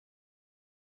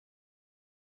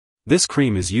This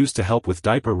cream is used to help with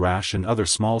diaper rash and other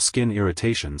small skin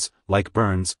irritations, like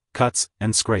burns, cuts,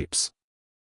 and scrapes.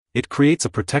 It creates a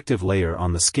protective layer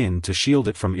on the skin to shield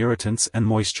it from irritants and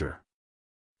moisture.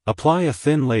 Apply a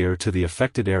thin layer to the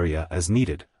affected area as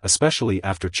needed, especially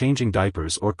after changing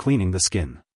diapers or cleaning the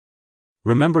skin.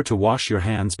 Remember to wash your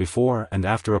hands before and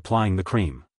after applying the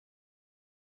cream.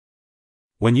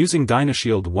 When using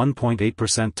Dynashield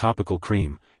 1.8% topical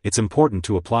cream, it's important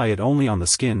to apply it only on the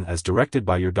skin as directed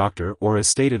by your doctor or as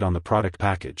stated on the product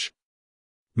package.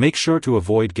 Make sure to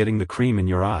avoid getting the cream in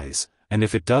your eyes, and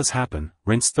if it does happen,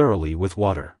 rinse thoroughly with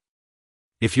water.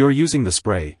 If you're using the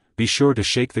spray, be sure to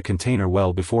shake the container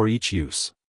well before each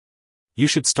use. You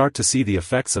should start to see the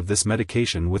effects of this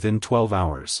medication within 12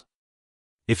 hours.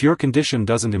 If your condition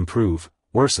doesn't improve,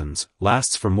 worsens,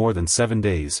 lasts for more than 7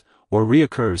 days, or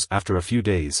reoccurs after a few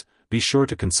days, be sure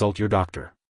to consult your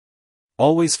doctor.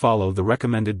 Always follow the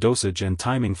recommended dosage and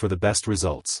timing for the best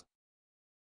results.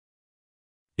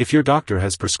 If your doctor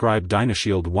has prescribed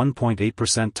Dynashield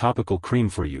 1.8% topical cream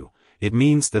for you, it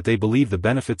means that they believe the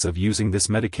benefits of using this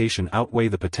medication outweigh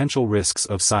the potential risks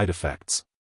of side effects.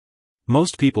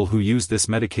 Most people who use this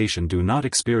medication do not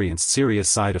experience serious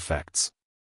side effects.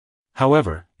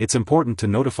 However, it's important to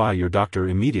notify your doctor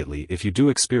immediately if you do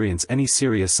experience any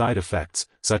serious side effects,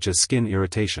 such as skin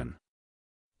irritation.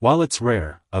 While it's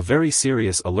rare, a very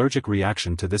serious allergic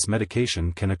reaction to this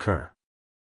medication can occur.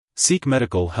 Seek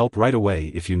medical help right away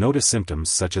if you notice symptoms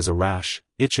such as a rash,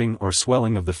 itching or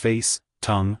swelling of the face,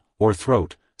 tongue, or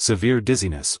throat, severe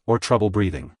dizziness, or trouble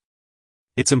breathing.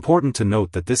 It's important to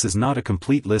note that this is not a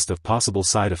complete list of possible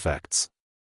side effects.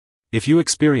 If you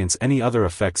experience any other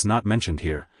effects not mentioned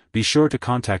here, be sure to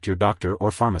contact your doctor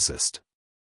or pharmacist.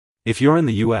 If you're in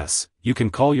the US, you can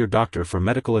call your doctor for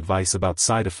medical advice about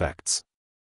side effects.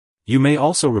 You may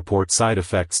also report side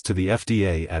effects to the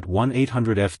FDA at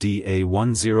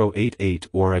 1-800-FDA-1088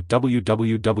 or at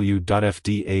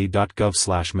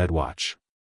www.fda.gov/medwatch.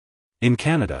 In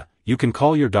Canada, you can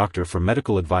call your doctor for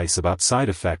medical advice about side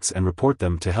effects and report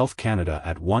them to Health Canada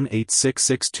at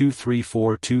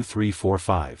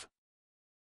 1-866-234-2345.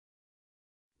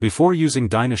 Before using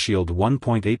Dynashield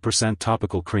 1.8%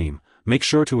 topical cream, make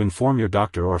sure to inform your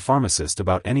doctor or pharmacist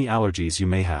about any allergies you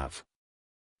may have.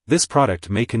 This product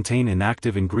may contain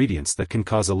inactive ingredients that can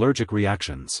cause allergic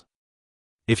reactions.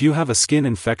 If you have a skin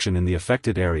infection in the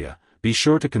affected area, be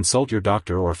sure to consult your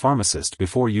doctor or pharmacist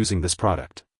before using this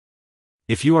product.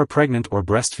 If you are pregnant or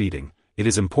breastfeeding, it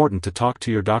is important to talk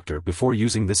to your doctor before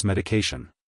using this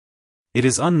medication. It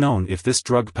is unknown if this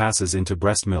drug passes into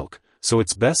breast milk, so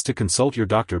it's best to consult your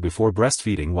doctor before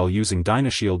breastfeeding while using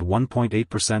Dynashield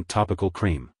 1.8% topical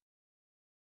cream.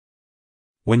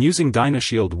 When using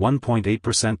Dynashield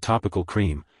 1.8% topical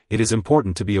cream, it is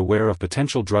important to be aware of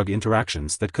potential drug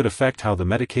interactions that could affect how the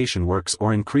medication works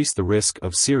or increase the risk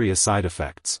of serious side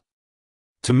effects.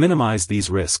 To minimize these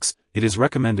risks, it is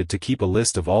recommended to keep a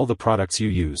list of all the products you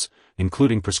use,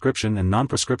 including prescription and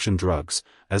non-prescription drugs,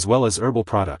 as well as herbal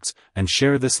products, and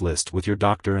share this list with your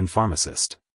doctor and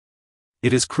pharmacist.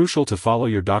 It is crucial to follow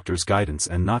your doctor's guidance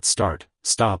and not start,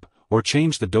 stop, or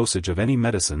change the dosage of any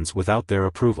medicines without their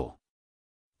approval.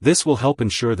 This will help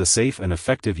ensure the safe and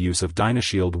effective use of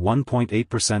Dynashield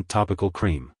 1.8% topical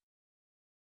cream.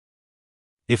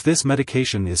 If this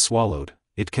medication is swallowed,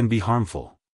 it can be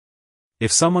harmful.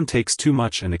 If someone takes too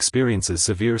much and experiences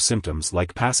severe symptoms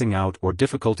like passing out or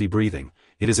difficulty breathing,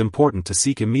 it is important to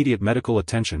seek immediate medical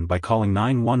attention by calling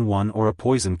 911 or a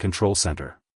poison control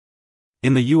center.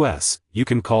 In the US, you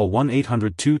can call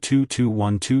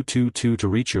 1-800-222-1222 to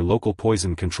reach your local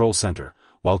poison control center,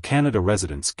 while Canada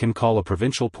residents can call a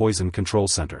provincial poison control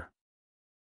center.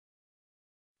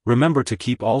 Remember to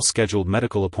keep all scheduled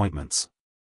medical appointments.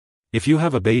 If you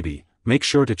have a baby, make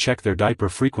sure to check their diaper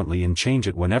frequently and change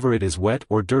it whenever it is wet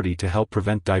or dirty to help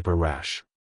prevent diaper rash.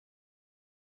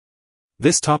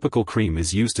 This topical cream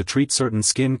is used to treat certain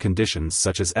skin conditions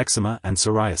such as eczema and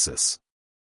psoriasis.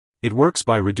 It works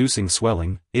by reducing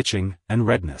swelling, itching, and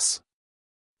redness.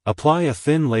 Apply a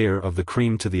thin layer of the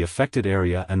cream to the affected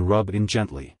area and rub in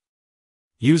gently.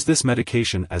 Use this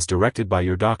medication as directed by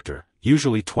your doctor,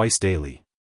 usually twice daily.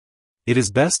 It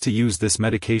is best to use this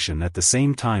medication at the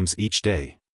same times each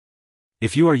day.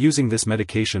 If you are using this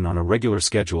medication on a regular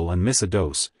schedule and miss a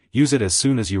dose, use it as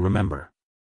soon as you remember.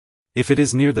 If it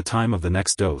is near the time of the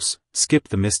next dose, skip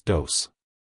the missed dose.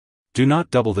 Do not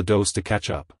double the dose to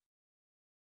catch up.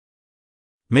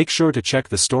 Make sure to check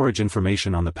the storage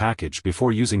information on the package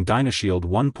before using Dynashield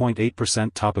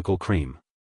 1.8% topical cream.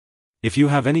 If you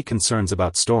have any concerns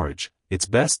about storage, it's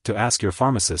best to ask your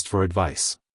pharmacist for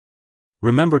advice.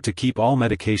 Remember to keep all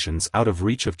medications out of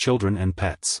reach of children and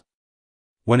pets.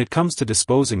 When it comes to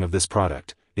disposing of this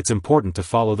product, it's important to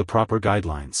follow the proper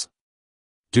guidelines.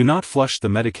 Do not flush the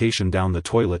medication down the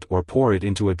toilet or pour it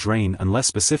into a drain unless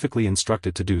specifically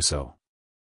instructed to do so.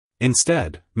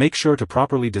 Instead, make sure to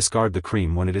properly discard the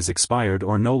cream when it is expired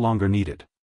or no longer needed.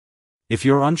 If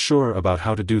you're unsure about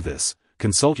how to do this,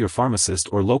 consult your pharmacist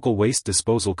or local waste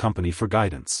disposal company for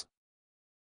guidance.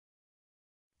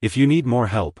 If you need more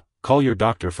help, call your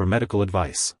doctor for medical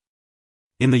advice.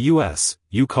 In the US,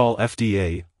 you call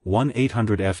FDA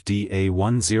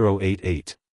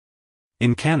 1-800-FDA-1088.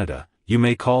 In Canada, you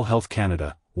may call Health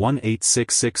Canada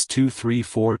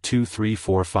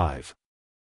 1-866-234-2345.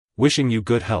 Wishing you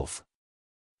good health.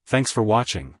 Thanks for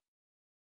watching.